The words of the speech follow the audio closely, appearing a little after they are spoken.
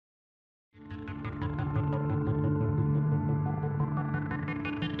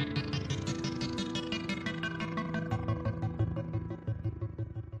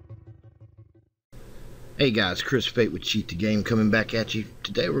Hey guys, Chris Fayte with Cheat the Game coming back at you.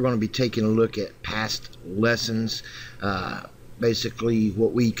 Today we're going to be taking a look at past lessons, basically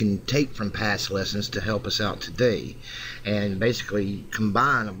what we can take from past lessons to help us out today, and basically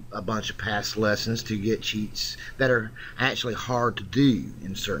combine a bunch of past lessons to get cheats that are actually hard to do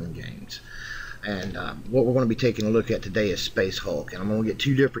in certain games. And what we're going to be taking a look at today is SpaceHulk, and I'm going to get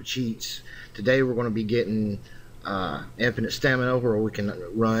two different cheats. Today we're going to be getting infinite stamina, where we can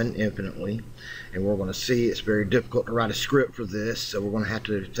run infinitely, and we're going to see it's very difficult to write a script for this, so we're going to have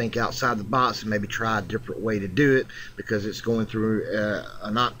to think outside the box and maybe try a different way to do it, because it's going through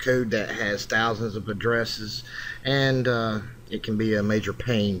an opcode that has thousands of addresses, and it can be a major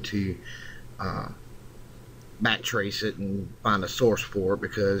pain to backtrace it and find a source for it,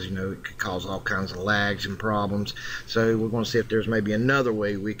 because you know it could cause all kinds of lags and problems. So we're going to see if there's maybe another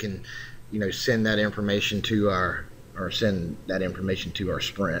way we can send that information to our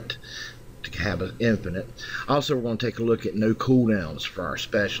sprint to have an infinite. Also, we're going to take a look at no cooldowns for our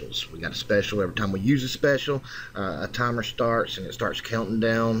specials. We got a special every time we use a special, a timer starts and it starts counting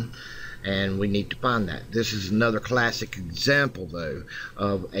down, and we need to find that. This is another classic example though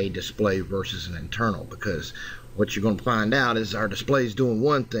of a display versus an internal, because what you're going to find out is our display is doing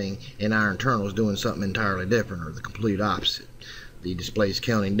one thing and our internal is doing something entirely different, or the complete opposite. The display is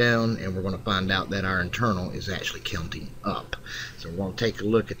counting down, and we're going to find out that our internal is actually counting up. So we're going to take a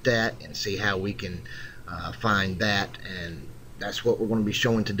look at that and see how we can find that, and that's what we're going to be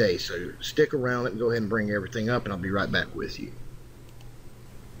showing today. So stick around. Let me go ahead and bring everything up, and I'll be right back with you.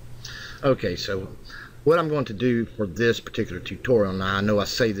 Okay, so what I'm going to do for this particular tutorial, now I know I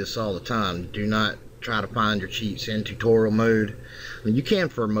say this all the time, do not try to find your cheats in tutorial mode. I mean, you can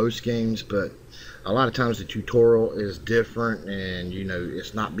for most games, but a lot of times the tutorial is different, and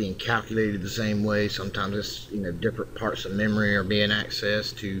it's not being calculated the same way. Sometimes it's different parts of memory are being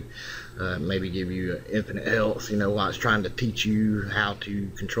accessed to maybe give you infinite health, while it's trying to teach you how to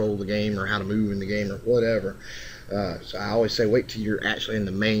control the game or how to move in the game or whatever. So I always say wait till you're actually in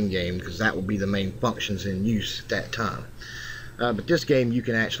the main game, because that will be the main functions in use at that time. But this game, you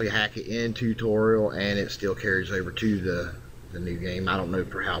can actually hack it in tutorial and it still carries over to the new game. I don't know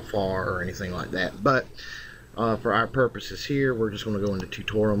for how far or anything like that, but for our purposes here, we're just going to go into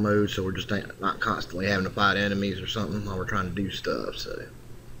tutorial mode, so we're just not constantly having to fight enemies or something while we're trying to do stuff. So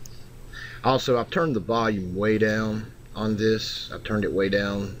also, I've turned the volume way down on this. I've turned it way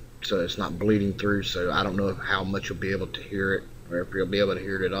down so it's not bleeding through, so I don't know how much you'll be able to hear it, or if you'll be able to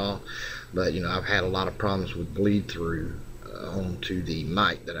hear it at all. But I've had a lot of problems with bleed through onto the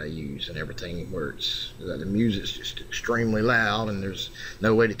mic that I use and everything, where the music's just extremely loud and there's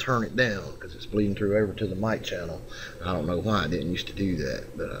no way to turn it down because it's bleeding through over to the mic channel. I don't know why I didn't used to do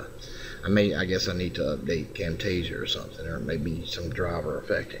that, but I guess I need to update Camtasia or something, or maybe some driver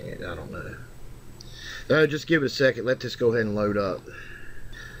affecting it. I don't know. So just give it a second, let this go ahead and load up.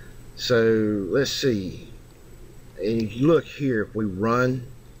 So let's see, if you look here, if we run,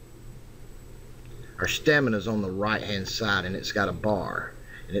 our stamina is on the right hand side and it's got a bar,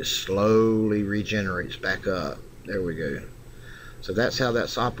 and it slowly regenerates back up. There we go. So that's how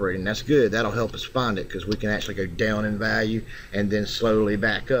that's operating. That's good. That'll help us find it, because we can actually go down in value and then slowly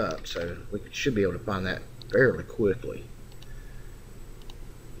back up. So we should be able to find that fairly quickly.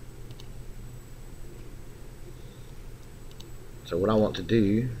 So what I want to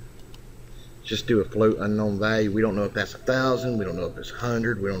do, just do a float unknown value. We don't know if that's 1,000, we don't know if it's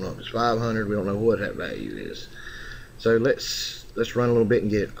 100, we don't know if it's 500, we don't know what that value is. So let's run a little bit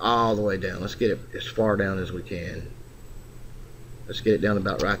and get it all the way down. Let's get it as far down as we can. Let's get it down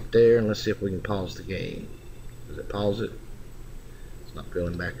about right there, and let's see if we can pause the game. Does it pause it? It's not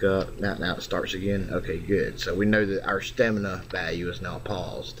filling back up. Now it starts again. Okay, good. So we know that our stamina value is now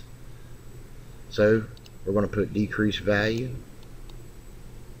paused. So we're going to put decrease value.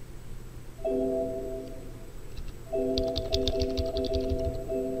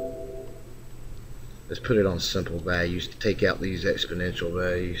 Let's put it on simple values to take out these exponential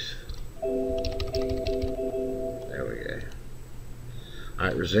values. There we go.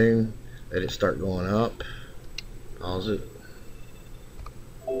 Alright, resume. Let it start going up. Pause it.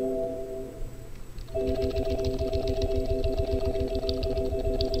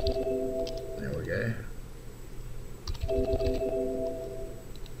 There we go.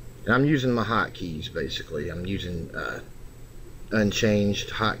 And I'm using my hotkeys basically. I'm using unchanged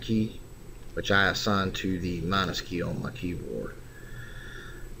hotkey, which I assign to the minus key on my keyboard.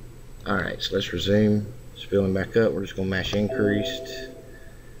 Alright, so let's resume. It's filling back up. We're just going to mash increased,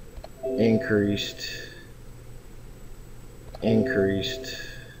 increased, increased,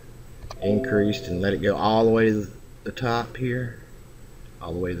 increased, and let it go all the way to the top here.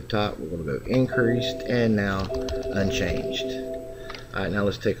 all the way to the top. We're going to go increased and now unchanged. Alright, now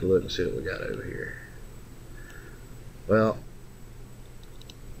let's take a look and see what we got over here. Well,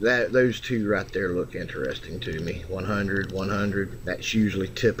 those two right there look interesting to me. 100, 100. That's usually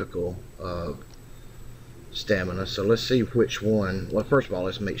typical of stamina. So let's see which one. Well, first of all,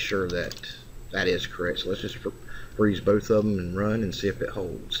 let's make sure that that is correct. So let's just freeze both of them and run and see if it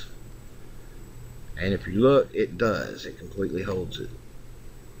holds. And if you look, it does. It completely holds it.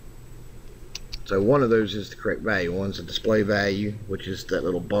 So one of those is the correct value. One's a display value, which is that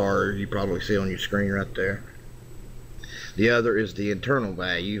little bar you probably see on your screen right there. The other is the internal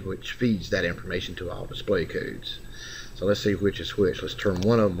value, which feeds that information to all display codes. So let's see which is which. Let's turn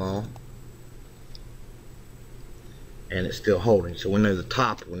one of them off. And it's still holding. So we know the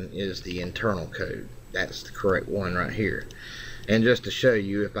top one is the internal code. That's the correct one right here. And just to show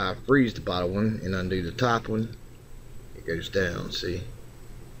you, if I freeze the bottom one and undo the top one, it goes down, see?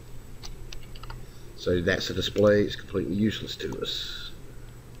 So that's a display. It's completely useless to us.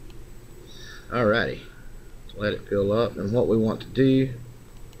 Alrighty. So let it fill up. And what we want to do,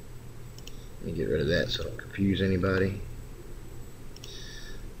 let me get rid of that so I don't confuse anybody.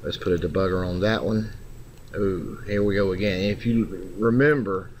 Let's put a debugger on that one. Oh, here we go again. If you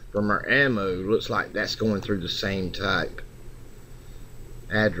remember from our ammo, looks like that's going through the same type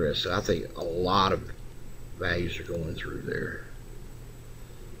address. So I think a lot of values are going through there.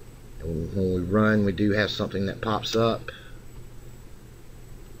 And when we run, we do have something that pops up.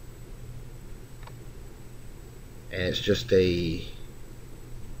 And it's just a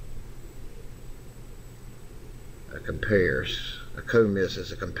compares. A co-miss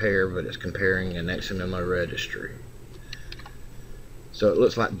is a compare, but it's comparing an XMMO registry. So it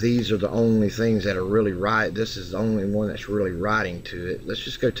looks like these are the only things that are really right. This is the only one that's really writing to it. Let's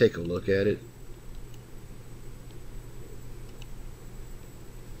just go take a look at it.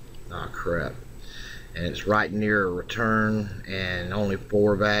 Ah, crap. And it's right near a return and only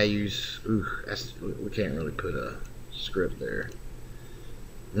 4 values. Ooh, we can't really put a script there.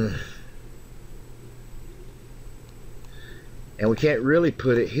 And we can't really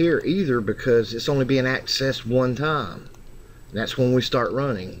put it here either because it's only being accessed one time. And that's when we start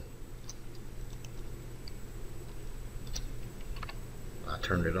running. I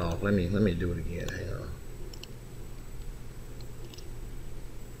turned it off. Let me do it again. Hang on.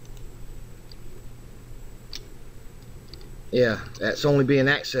 Yeah, that's only being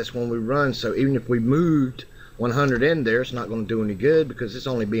accessed when we run. So even if we moved 100 in there, it's not going to do any good because it's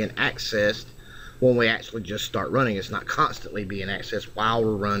only being accessed when we actually just start running. It's not constantly being accessed while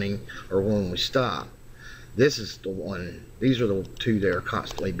we're running or when we stop. This is the one. These are the two that are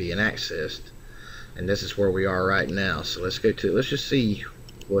constantly being accessed, and this is where we are right now. So let's go to. Let's just see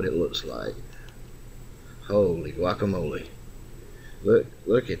what it looks like. Holy guacamole!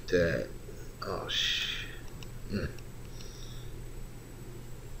 Look at that. Oh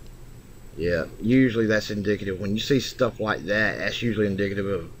Yeah, usually that's indicative. When you see stuff like that, that's usually indicative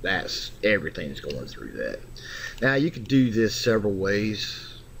of that's everything's going through that. Now you could do this several ways.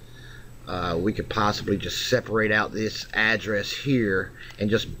 We could possibly just separate out this address here and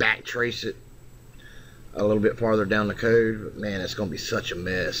just backtrace it a little bit farther down the code. But man, it's going to be such a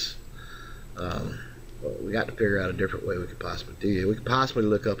mess. But we got to figure out a different way we could possibly do it. We could possibly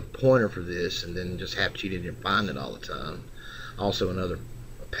look up a pointer for this and then just have cheated and find it all the time. Also another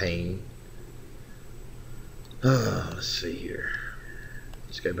pain. Let's see here.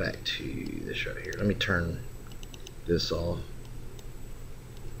 Let's go back to this right here. Let me turn this off.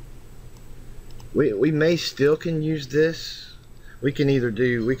 We may still can use this. We can either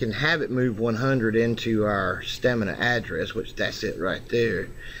do, we can have it move 100 into our stamina address, which that's it right there.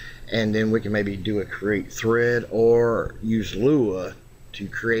 And then we can maybe do a create thread or use Lua to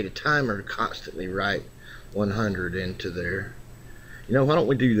create a timer to constantly write 100 into there. You know, why don't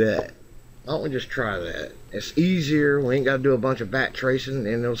we do that? Why don't we just try that? It's easier. We ain't got to do a bunch of back tracing,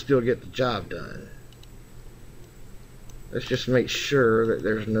 and it'll still get the job done. Let's just make sure that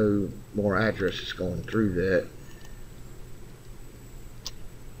there's no more addresses going through that.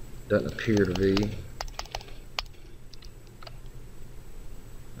 Doesn't appear to be.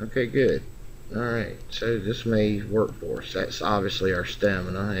 Okay, good. Alright, so this may work for us. That's obviously our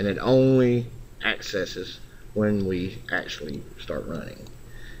stamina, and it only accesses when we actually start running.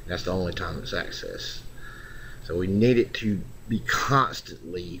 That's the only time it's accessed. So we need it to be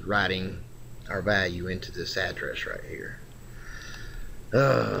constantly writing our value into this address right here.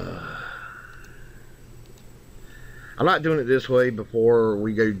 I like doing it this way before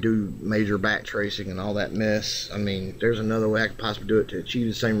we go do major back tracing and all that mess. I mean, there's another way I could possibly do it to achieve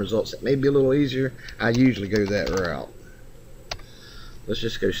the same results that may be a little easier. I usually go that route. Let's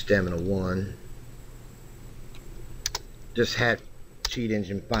just go stamina 1. Just have Cheat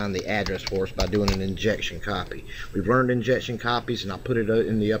Engine find the address for us by doing an injection copy. We've learned injection copies, and I'll put it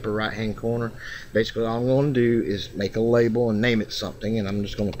in the upper right hand corner. Basically all I'm going to do is make a label and name it something, and I'm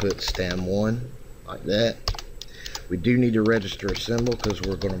just going to put stam1 like that. We do need to register a symbol because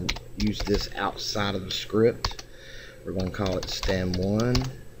we're going to use this outside of the script. We're going to call it stam1.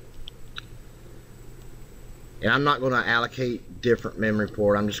 And I'm not going to allocate different memory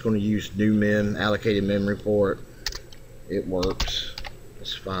for it. I'm just going to use new mem, allocated memory for it. It works.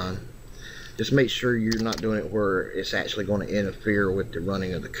 It's fine. Just make sure you're not doing it where it's actually going to interfere with the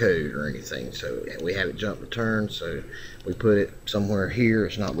running of the code or anything. So we have it jump return, so we put it somewhere here,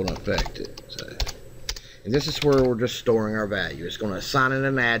 it's not going to affect it. So, and this is where we're just storing our value. It's going to assign it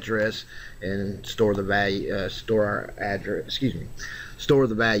an address and store the value, store our address, excuse me, store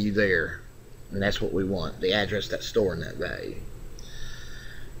the value there. And that's what we want, the address that's storing that value.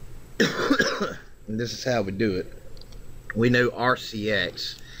 And this is how we do it. We know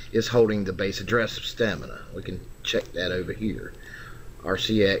RCX is holding the base address of stamina. We can check that over here.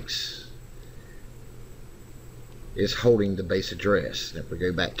 RCX is holding the base address. And if we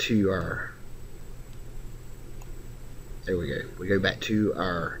go back to our, there we go. We go back to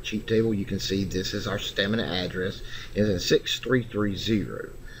our cheat table. You can see this is our stamina address. It's in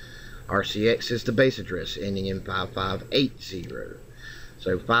 6330. RCX is the base address ending in 5580.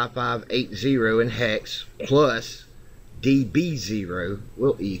 So 5580 in hex plus DB0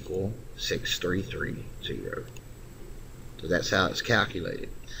 will equal 6330. So that's how it's calculated.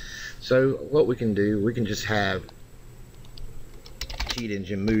 So what we can do, we can just have Cheat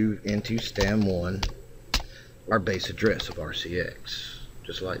Engine move into stam1 our base address of RCX,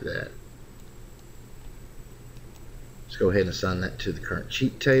 just like that. Let's go ahead and assign that to the current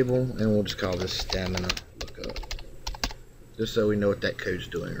cheat table, and we'll just call this stamina lookup, just so we know what that code's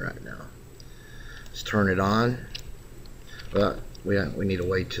doing right now. Let's turn it on. But we need a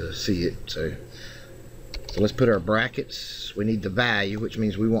way to see it, so let's put our brackets. We need the value, which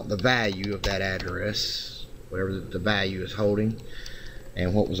means we want the value of that address, whatever the value is holding.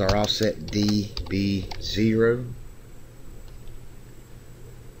 And what was our offset? DB0.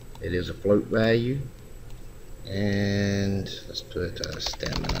 It is a float value. And let's put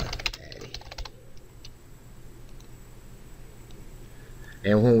stamina addy.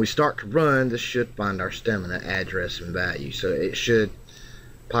 And when we start to run, this should find our stamina address and value. So it should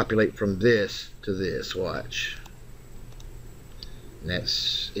populate from this to this. Watch. And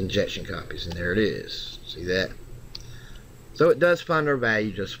that's injection copies, and there it is. See that? So it does find our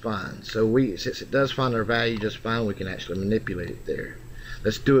value just fine. So since it does find our value just fine, we can actually manipulate it there.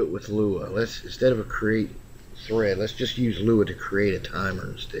 Let's do it with Lua. Let's, instead of a create thread, let's just use Lua to create a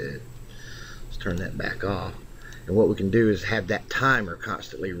timer instead. Let's turn that back off. And what we can do is have that timer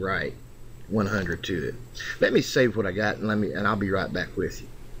constantly write 100 to it. Let me save what I got, and I'll be right back with you.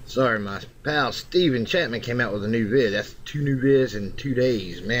 Sorry, my pal Steven Chapman came out with a new vid. That's 2 new vids in 2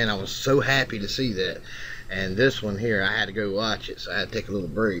 days. Man, I was so happy to see that. And this one here, I had to go watch it, so I had to take a little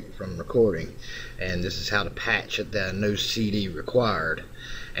break from recording. And this is how to patch it, that no CD required.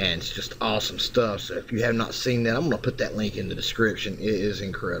 And it's just awesome stuff. So if you have not seen that, I'm going to put that link in the description. It is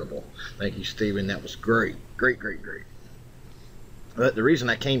incredible. Thank you, Steven. That was great. Great. But the reason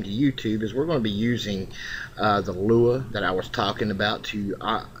I came to YouTube is we're going to be using the Lua that I was talking about to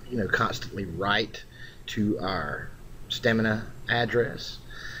constantly write to our stamina address.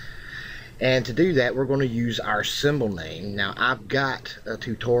 And to do that, we're going to use our symbol name. Now, I've got a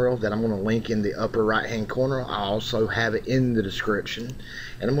tutorial that I'm going to link in the upper right hand corner. I also have it in the description.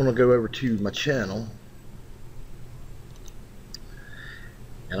 And I'm going to go over to my channel,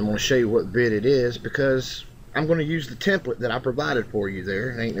 and I'm going to show you what vid it is, because I'm going to use the template that I provided for you there.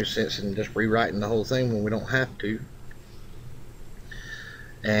 It ain't no sense in just rewriting the whole thing when we don't have to.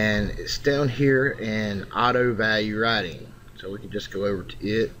 And it's down here in auto value writing. So we can just go over to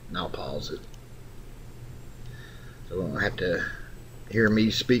it, and I'll pause it. So we don't have to hear me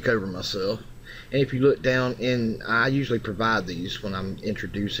speak over myself. And if you look down in, I usually provide these when I'm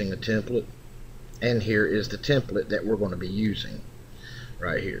introducing a template. And here is the template that we're going to be using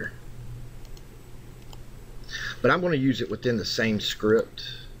right here. But I'm going to use it within the same script.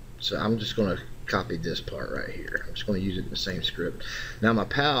 So I'm just going to copy this part right here. I'm just going to use it in the same script. Now my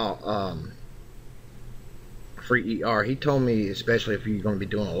pal, Free ER, he told me, especially if you're going to be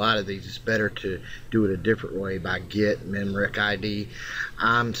doing a lot of these, it's better to do it a different way by get memrec ID.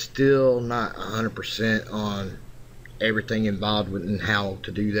 I'm still not 100% on everything involved with and how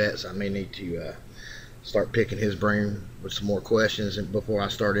to do that, so I may need to start picking his brain with some more questions before I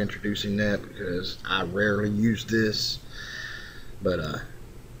start introducing that, because I rarely use this. But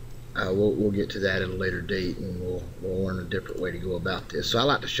we'll get to that at a later date, and we'll learn a different way to go about this. So I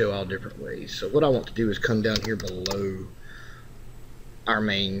like to show all different ways. So what I want to do is come down here below our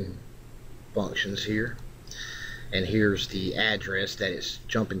main functions here, and here's the address that is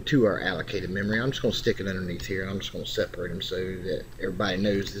jumping to our allocated memory. I'm just going to stick it underneath here, and I'm just going to separate them so that everybody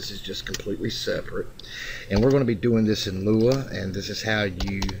knows this is just completely separate. And we're going to be doing this in Lua, and this is how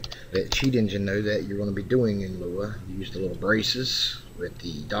you let Cheat Engine know that you're going to be doing in Lua. You use the little braces with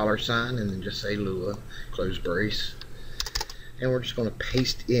the $, and then just say Lua, close brace. And we're just going to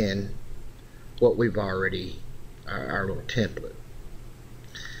paste in what we've already, our little template.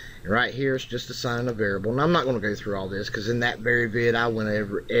 And right here it's just assigning a variable. And I'm not going to go through all this because in that very vid I went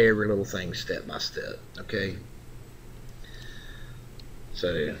over every little thing step by step. Okay.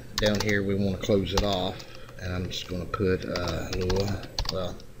 So down here we want to close it off, and I'm just going to put Lua.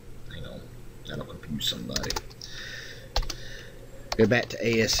 Well, hang on, that'll confuse somebody. Go back to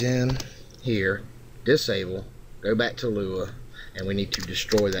ASM here, disable, go back to Lua, and we need to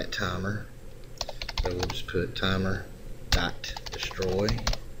destroy that timer. So we'll just put timer dot destroy,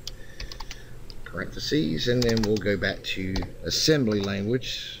 parentheses, and then we'll go back to assembly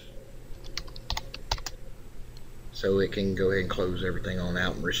language so it can go ahead and close everything on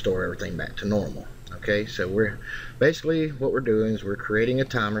out and restore everything back to normal. Okay, so we're basically, what we're doing is we're creating a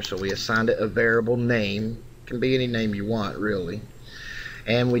timer. So we assigned it a variable name, can be any name you want really,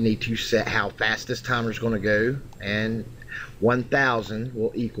 and we need to set how fast this timer is going to go, and 1000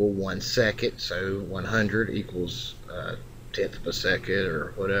 will equal 1 second, so 100 equals a tenth of a second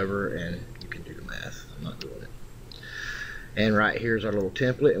or whatever, and you can do the math. I'm not doing it. And right here's our little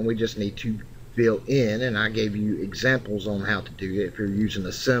template, and we just need to fill in, and I gave you examples on how to do it. If you're using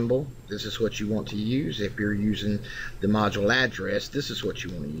a symbol, this is what you want to use. If you're using the module address, this is what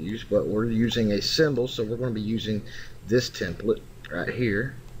you want to use. But we're using a symbol, so we're going to be using this template right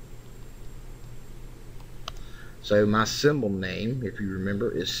here. So my symbol name, if you remember,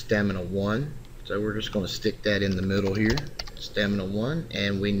 is stamina 1. So we're just going to stick that in the middle here, stamina 1,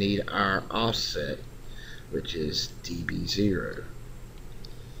 and we need our offset, which is db0.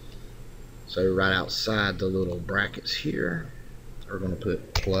 So right outside the little brackets here, we're going to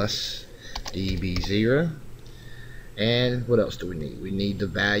put plus db0. And what else do we need? We need the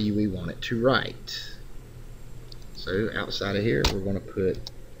value we want it to write. So outside of here, we're going to put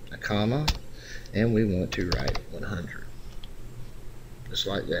a comma, and we want it to write 100. Just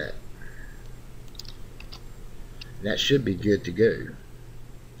like that. And that should be good to go.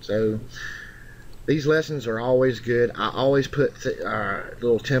 So these lessons are always good. I always put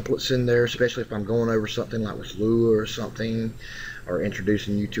little templates in there, especially if I'm going over something like with Lua or something, or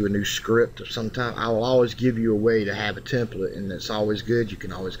introducing you to a new script of some time. I will always give you a way to have a template, and it's always good. You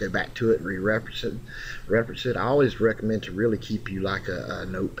can always go back to it and re-reference it. I always recommend to really keep you like a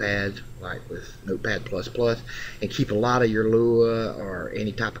notepad, like with Notepad++, and keep a lot of your Lua or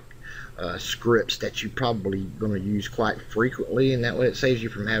any type of scripts that you probably going to use quite frequently, and that way it saves you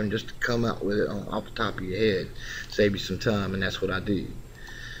from having just to come out with it off the top of your head. Save you some time, and that's what I do.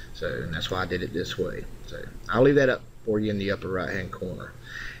 So, and that's why I did it this way. So I'll leave that up for you in the upper right hand corner,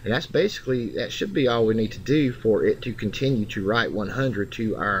 and that's basically, that should be all we need to do for it to continue to write 100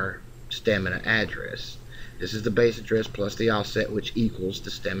 to our stamina address. This is the base address plus the offset, which equals the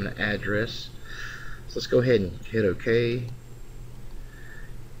stamina address. So let's go ahead and hit OK.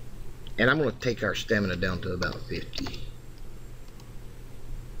 And I'm going to take our stamina down to about 50.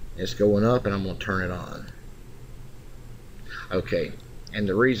 It's going up, and I'm going to turn it on. Okay, and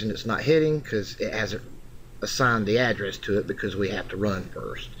the reason it's not hitting, because it hasn't assigned the address to it, because we have to run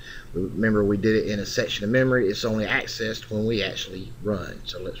first. Remember, we did it in a section of memory. It's only accessed when we actually run.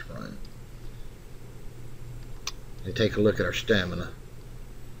 So let's run. And take a look at our stamina.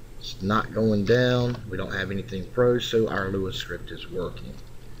 It's not going down. We don't have anything froze, so our Lua script is working.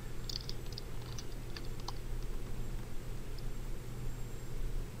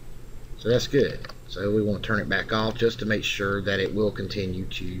 So that's good. So we want to turn it back off just to make sure that it will continue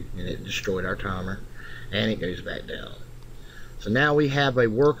to, and it destroyed our timer, and it goes back down. So now we have a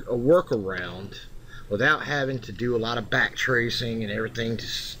workaround without having to do a lot of back tracing and everything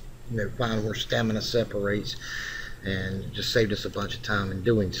to find where stamina separates, and just saved us a bunch of time in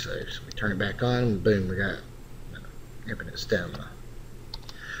doing so. So we turn it back on, and boom, we got infinite stamina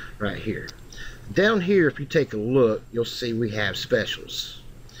right here. Down here, if you take a look, you'll see we have specials.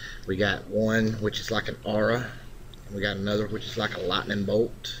 We got one which is like an aura, and we got another which is like a lightning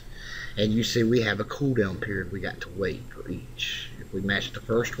bolt, and you see we have a cooldown period we got to wait for each. If we match the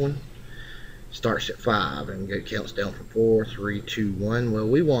first one, starts at 5 and it counts down from 4, 3, 2, 1. Well,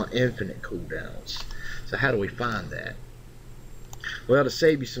 we want infinite cooldowns. So how do we find that? Well, to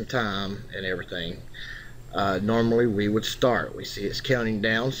save you some time and everything, normally we would start. We see it's counting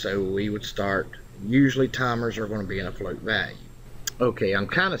down, so we would start. Usually timers are going to be in a float value. Okay, I'm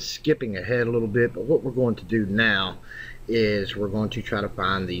kind of skipping ahead a little bit, but what we're going to do now is we're going to try to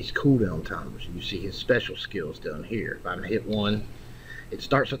find these cooldown timers. You see his special skills down here. If I hit one, it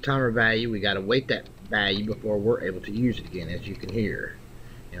starts a timer value. We got to wait that value before we're able to use it again, as you can hear.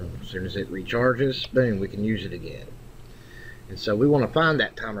 And as soon as it recharges, boom, we can use it again. And so we want to find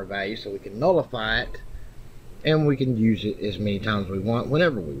that timer value so we can nullify it, and we can use it as many times as we want,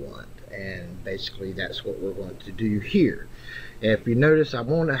 whenever we want. And basically that's what we're going to do here. And if you notice, I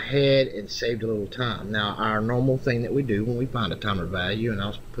went ahead and saved a little time. Now, our normal thing that we do when we find a timer value, and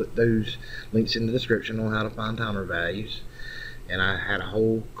I'll put those links in the description on how to find timer values, and I had a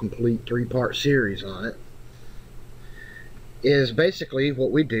whole complete 3-part series on it, is basically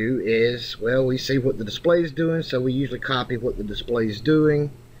what we do is, well, we see what the display is doing, so we usually copy what the display is doing,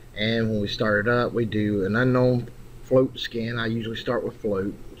 and when we start it up, we do an unknown float scan. I usually start with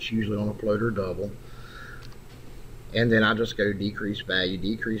float. It's usually on a float or double. And then I just go decrease value,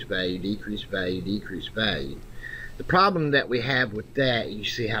 decrease value, decrease value, decrease value. The problem that we have with that, you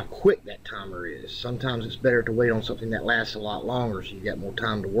see how quick that timer is. Sometimes it's better to wait on something that lasts a lot longer so you got more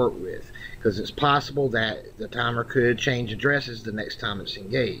time to work with. Because it's possible that the timer could change addresses the next time it's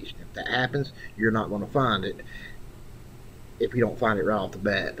engaged. If that happens, you're not going to find it if you don't find it right off the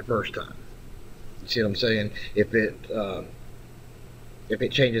bat the first time. You see what I'm saying? If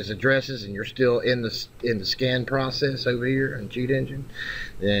it changes addresses and you're still in the scan process over here in Cheat Engine,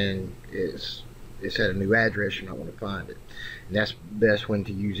 then it's at a new address, you're not going to find it. And that's best when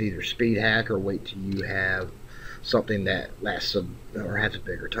to use either speed hack or wait till you have something that lasts or has a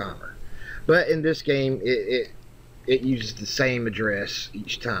bigger timer. But in this game, it uses the same address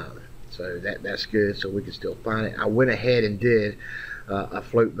each time, so that's good. So we can still find it. I went ahead and did a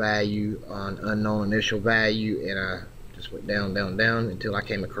float value on unknown initial value, and I just went down, down, down until I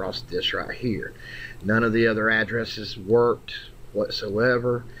came across this right here. None of the other addresses worked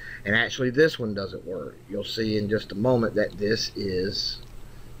whatsoever, and actually this one doesn't work. You'll see in just a moment that this is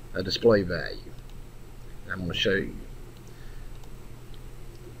a display value. I'm going to show you.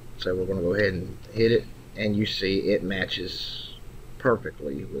 So we're going to go ahead and hit it, and you see it matches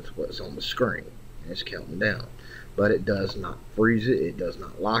perfectly with what's on the screen, and it's counting down. But it does not freeze it, it does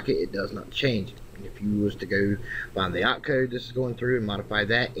not lock it, it does not change it. And if you was to go find the opcode this is going through and modify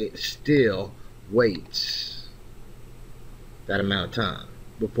that, it still waits that amount of time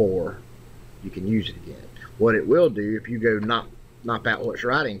before you can use it again. What it will do, if you go knock out what's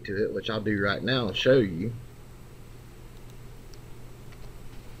writing to it, which I'll do right now and show you.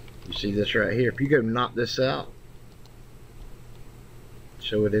 You see this right here. If you go knock this out,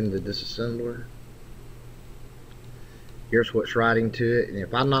 show it in the disassembler. Here's what's writing to it, and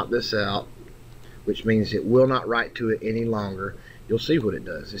if I knock this out, which means it will not write to it any longer, you'll see what it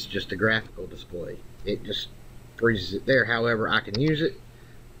does. It's just a graphical display. It just freezes it there. However, I can use it,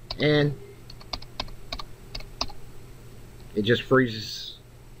 and it just freezes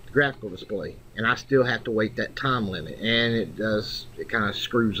the graphical display, and I still have to wait that time limit, and it kind of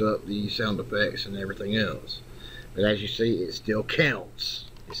screws up the sound effects and everything else. But as you see, it still counts.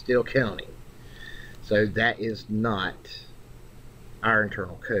 It's still counting. So that is not our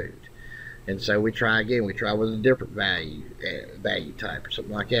internal code. And so we try again. We try with a different value type or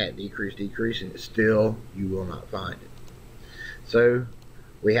something like that. Decrease, decrease, and it's still, you will not find it. So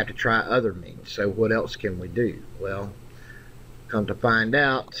we have to try other means. So what else can we do? Well, come to find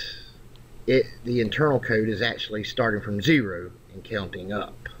out, the internal code is actually starting from 0 and counting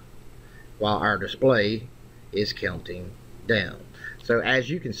up, while our display is counting down. So as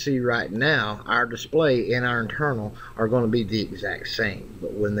you can see right now, our display and our internal are going to be the exact same.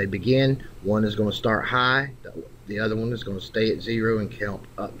 But when they begin, one is going to start high, the other one is going to stay at 0 and count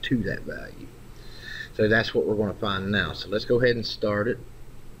up to that value. So that's what we're going to find now. So let's go ahead and start it.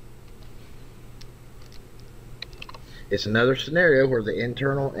 It's another scenario where the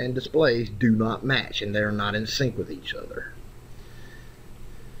internal and displays do not match and they're not in sync with each other.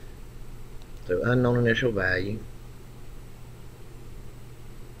 So unknown initial value.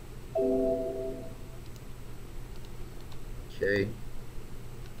 Okay.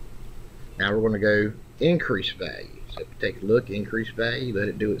 Now we're going to go increase value. So if you take a look, increase value, let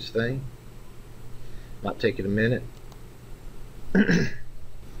it do its thing. Might take it a minute.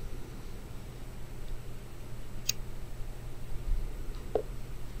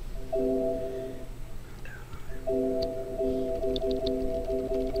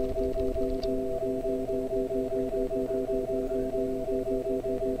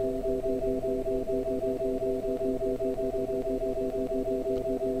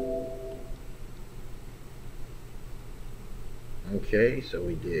 Okay, so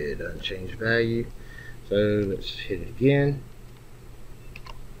we did unchanged value. So let's hit it again.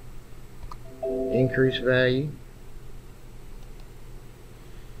 Increase value.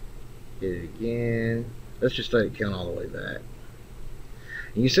 Hit it again. Let's just let it count all the way back.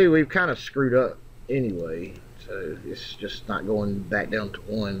 And you see we've kind of screwed up anyway, so it's just not going back down to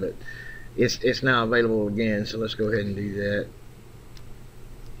 1, but it's now available again. So let's go ahead and do that.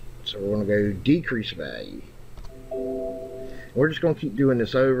 So we're going to go decrease value. We're just going to keep doing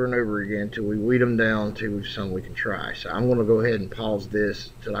this over and over again until we weed them down to some we can try. So I'm going to go ahead and pause this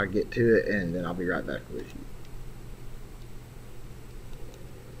till I get to it, and then I'll be right back with you.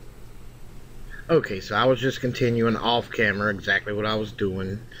 Okay, so I was just continuing off camera exactly what I was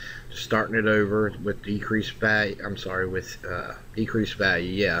doing, just starting it over with decreased value. I'm sorry, with decreased value.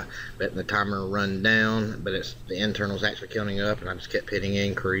 Yeah, letting the timer run down, but it's the internals actually counting up, and I just kept hitting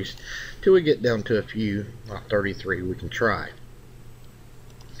increase till we get down to a few, like 33, we can try.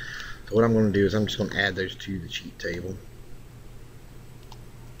 So what I'm going to do is I'm just going to add those to the cheat table.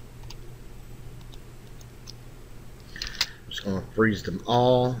 Just going to freeze them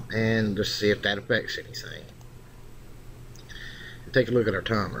all and just see if that affects anything. And take a look at our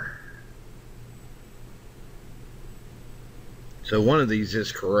timer. So one of these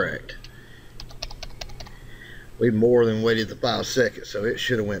is correct. We more than waited the 5 seconds, so it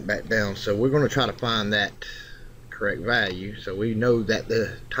should have went back down. So we're going to try to find that correct value. So we know that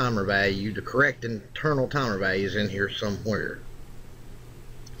the timer value, the correct internal timer value, is in here somewhere.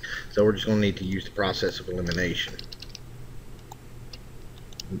 So we're just going to need to use the process of elimination.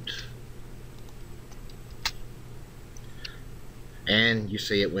 Oops. And you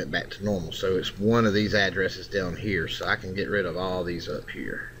see it went back to normal. So it's one of these addresses down here. So I can get rid of all these up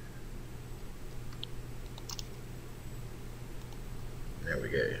here. There we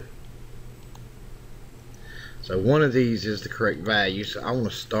go. So one of these is the correct value. So I want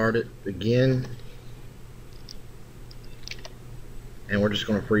to start it again. And we're just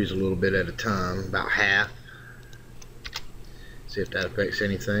going to freeze a little bit at a time, about half. See if that affects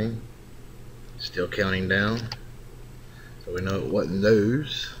anything. Still counting down. So we know it wasn't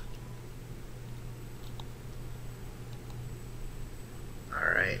those.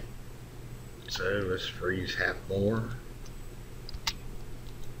 Alright. So let's freeze half more.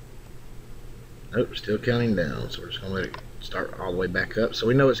 Nope, still counting down. So we're just going to let it start all the way back up. So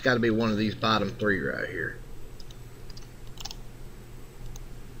we know it's got to be one of these bottom 3 right here.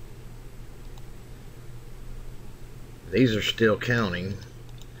 These are still counting.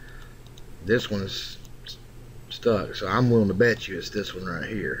 This one's stuck, so I'm willing to bet you it's this one right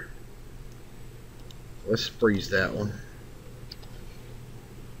here. Let's freeze that one.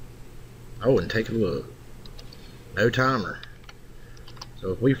 Oh, and take a look. No timer.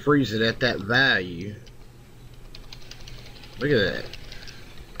 So if we freeze it at that value, look at that.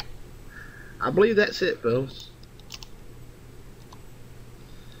 I believe that's it, fellas.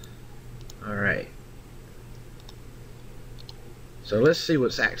 Alright. So let's see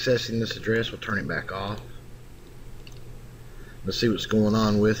what's accessing this address. We'll turn it back off. Let's see what's going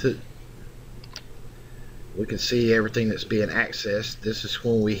on with it. We can see everything that's being accessed. This is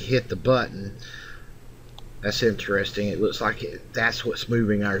when we hit the button. That's interesting. It looks like that's what's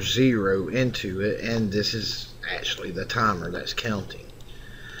moving our 0 into it, and this is actually the timer that's counting.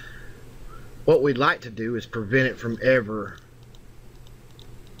 What we'd like to do is prevent it from ever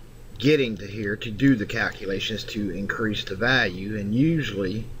getting to here to do the calculations to increase the value. And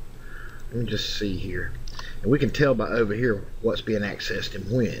usually, let me just see here, and we can tell by over here what's being accessed and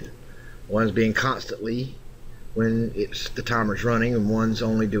when. One's being constantly when it's the timer's running, and one's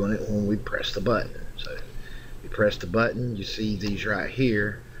only doing it when we press the button. So we press the button, you see these right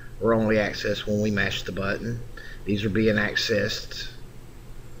here were only accessed when we mash the button. These are being accessed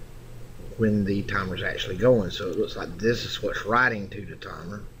when the timer's actually going. So it looks like this is what's writing to the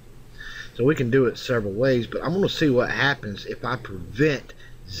timer. So we can do it several ways, but I'm going to see what happens if I prevent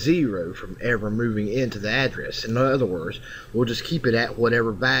 0 from ever moving into the address. In other words, we'll just keep it at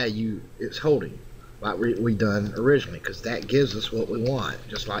whatever value it's holding, like we done originally, because that gives us what we want,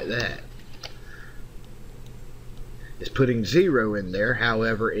 just like that. It's putting 0 in there,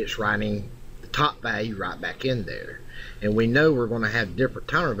 however, it's writing the top value right back in there. And we know we're going to have different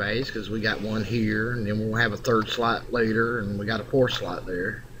timer values because we got one here, and then we'll have a 3rd slot later, and we got a 4th slot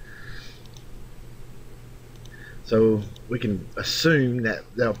there. So we can assume that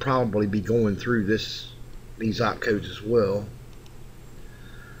they'll probably be going through these opcodes as well.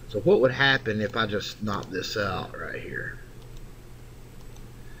 So what would happen if I just knock this out right here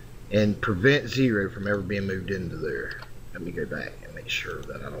and prevent 0 from ever being moved into there? Let me go back and make sure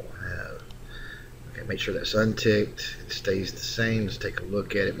that I don't have. Okay, make sure that's unticked. It stays the same. Let's take a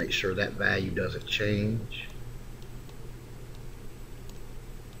look at it. Make sure that value doesn't change.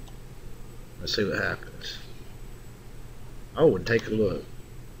 Let's see what happens. Oh, and take a look.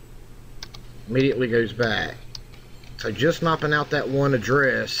 Immediately goes back. So just knopping out that one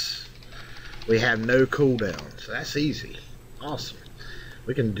address, we have no cooldown. So that's easy. Awesome.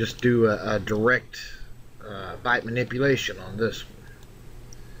 We can just do a direct byte manipulation on this one,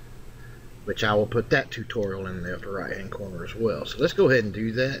 which I will put that tutorial in the upper right hand corner as well. So let's go ahead and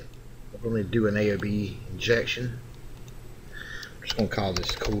do that. We're going to do an AOB injection. I'm just going to call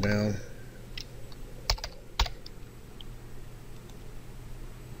this cooldown.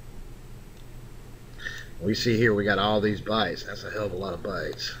 We see here we got all these bytes. That's a hell of a lot of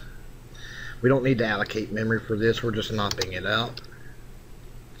bytes. We don't need to allocate memory for this. We're just knopping it out.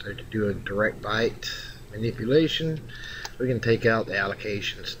 So to do a direct byte manipulation, we can take out the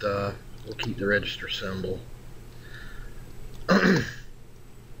allocation stuff. We'll keep the register symbol. We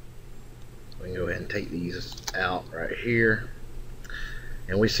can go ahead and take these out right here.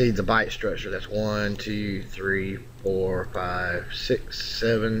 And we see the byte structure. That's 1, 2, 3, 4, 5, 6,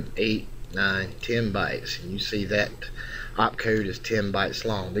 7, 8, 9, 10 bytes. And you see that opcode is 10 bytes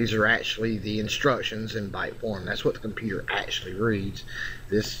long. These are actually the instructions in byte form. That's what the computer actually reads.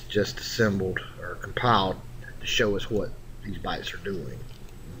 This is just assembled or compiled to show us what these bytes are doing,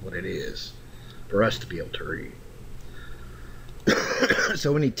 what it is, for us to be able to read.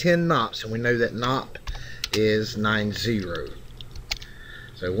 So we need 10 knops, and we know that nop is 90.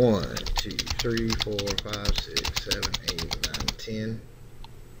 So 1, 2, 3, 4, 5, 6, 7, 8, 9, 10.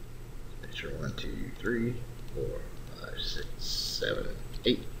 Make sure 1, 2, 3, 4, 5, 6, 7,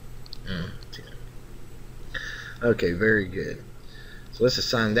 8, 10. Okay, very good. So let's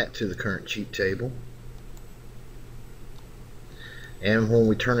assign that to the current cheat table. And when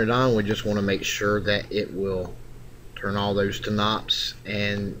we turn it on, we just want to make sure that it will turn all those to knops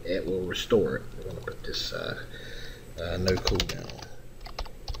and it will restore it. We're going to put this no cooldown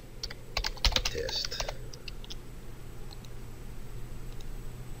test.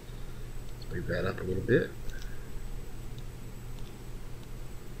 Move that up a little bit.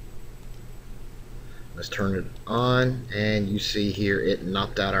 Let's turn it on, and you see here it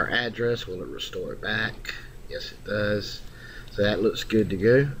knocked out our address. Will it restore it back? Yes, it does. So that looks good to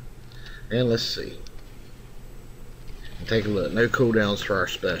go. And let's see. And take a look. No cooldowns for our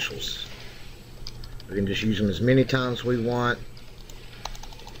specials. We can just use them as many times as we want.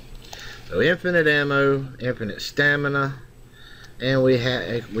 So infinite ammo, infinite stamina, and we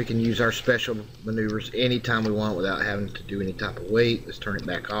can use our special maneuvers anytime we want without having to do any type of wait. Let's turn it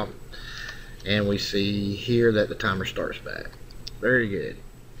back off. And we see here that the timer starts back. Very good.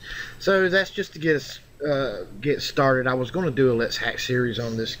 So that's just to get us get started. I was going to do a Let's Hack series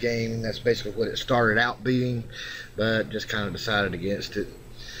on this game. That's basically what it started out being, but just kind of decided against it.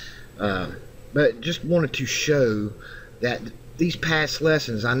 But just wanted to show that these past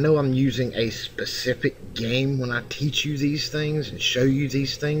lessons, I know I'm using a specific game when I teach you these things and show you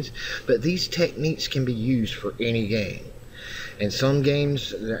these things, but these techniques can be used for any game. And some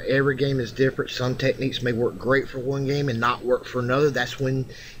games, every game is different. Some techniques may work great for one game and not work for another. That's when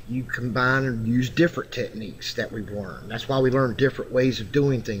you combine and use different techniques that we've learned. That's why we learn different ways of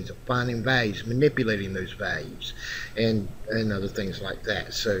doing things, of finding values, manipulating those values, and other things like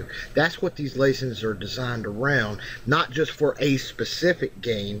that. So that's what these lessons are designed around, not just for a specific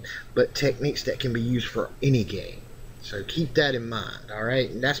game, but techniques that can be used for any game. So keep that in mind, alright?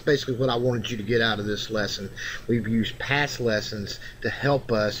 And that's basically what I wanted you to get out of this lesson. We've used past lessons to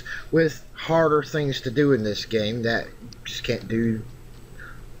help us with harder things to do in this game that you just can't do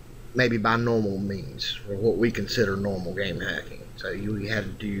maybe by normal means, or what we consider normal game hacking. So you have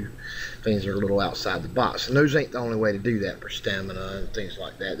to do things that are a little outside the box. And those ain't the only way to do that for stamina and things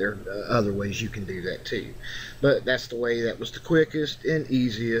like that. There are other ways you can do that too. But that's the way that was the quickest and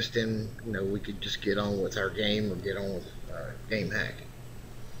easiest, and you know, we could just get on with our game or get on with game hacking.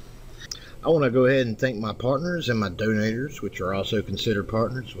 I want to go ahead and thank my partners and my donators, which are also considered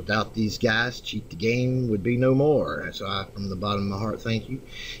partners. Without these guys, Cheat the Game would be no more. So I, from the bottom of my heart, thank you.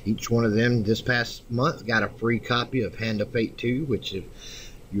 Each one of them this past month got a free copy of Hand of Fate 2, which, if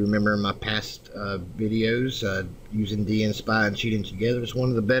you remember in my past videos, using DN Spy and cheating together, is one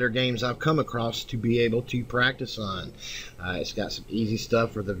of the better games I've come across to be able to practice on. It's got some easy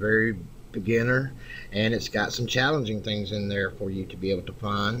stuff for the very beginner, and it's got some challenging things in there for you to be able to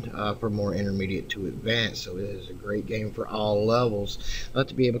find for more intermediate to advanced. So it is a great game for all levels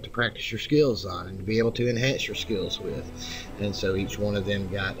to be able to practice your skills on and to be able to enhance your skills with. And so each one of them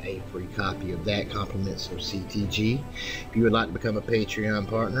got a free copy of that, compliments of CTG. If you would like to become a Patreon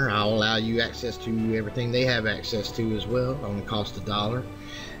partner, I'll allow you access to everything they have access to as well, only cost $1.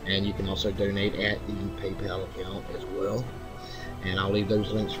 And you can also donate at the PayPal account as well, and I'll leave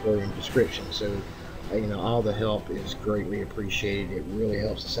those links for you in the description. So you know, all the help is greatly appreciated. It really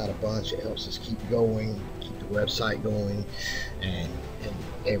helps us out a bunch. It helps us keep going, keep the website going, and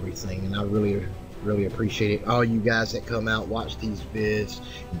everything. And I really appreciate it. All you guys that come out, watch these vids,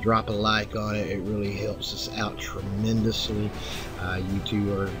 and drop a like on it. It really helps us out tremendously. You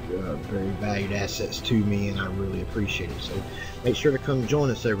two are very valued assets to me, and I really appreciate it. So make sure to come join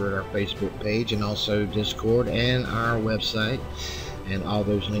us over at our Facebook page, and also Discord and our website. And all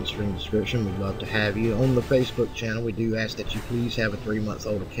those links are in the description. We'd love to have you on the Facebook channel. We do ask that you please have a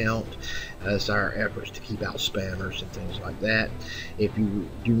 3-month-old account. It's our efforts to keep out spammers and things like that. If you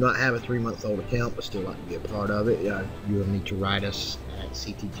do not have a 3-month-old account but still like to be a part of it, you will need to write us at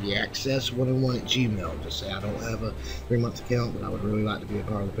ctgaccess101@gmail. Just say, I don't have a 3-month account, but I would really like to be a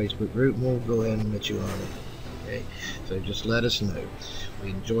part of the Facebook group, and we'll go ahead and let you on it. Okay, so just let us know.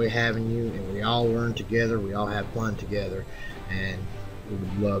 We enjoy having you, and we all learn together. We all have fun together, and we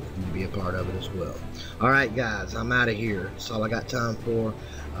would love for you to be a part of it as well. Alright guys, I'm out of here. That's all I got time for.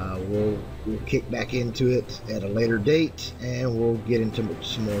 We'll kick back into it at a later date, and we'll get into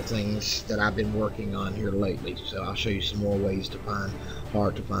some more things that I've been working on here lately. So I'll show you some more ways to find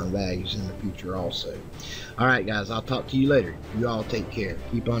hard to find values in the future also. Alright guys, I'll talk to you later. You all take care.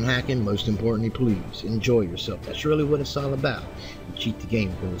 Keep on hacking. Most importantly, please enjoy yourself. That's really what it's all about. You cheat the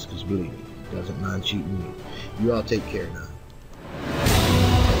game for us, because believe me, it doesn't mind cheating you. You all take care now.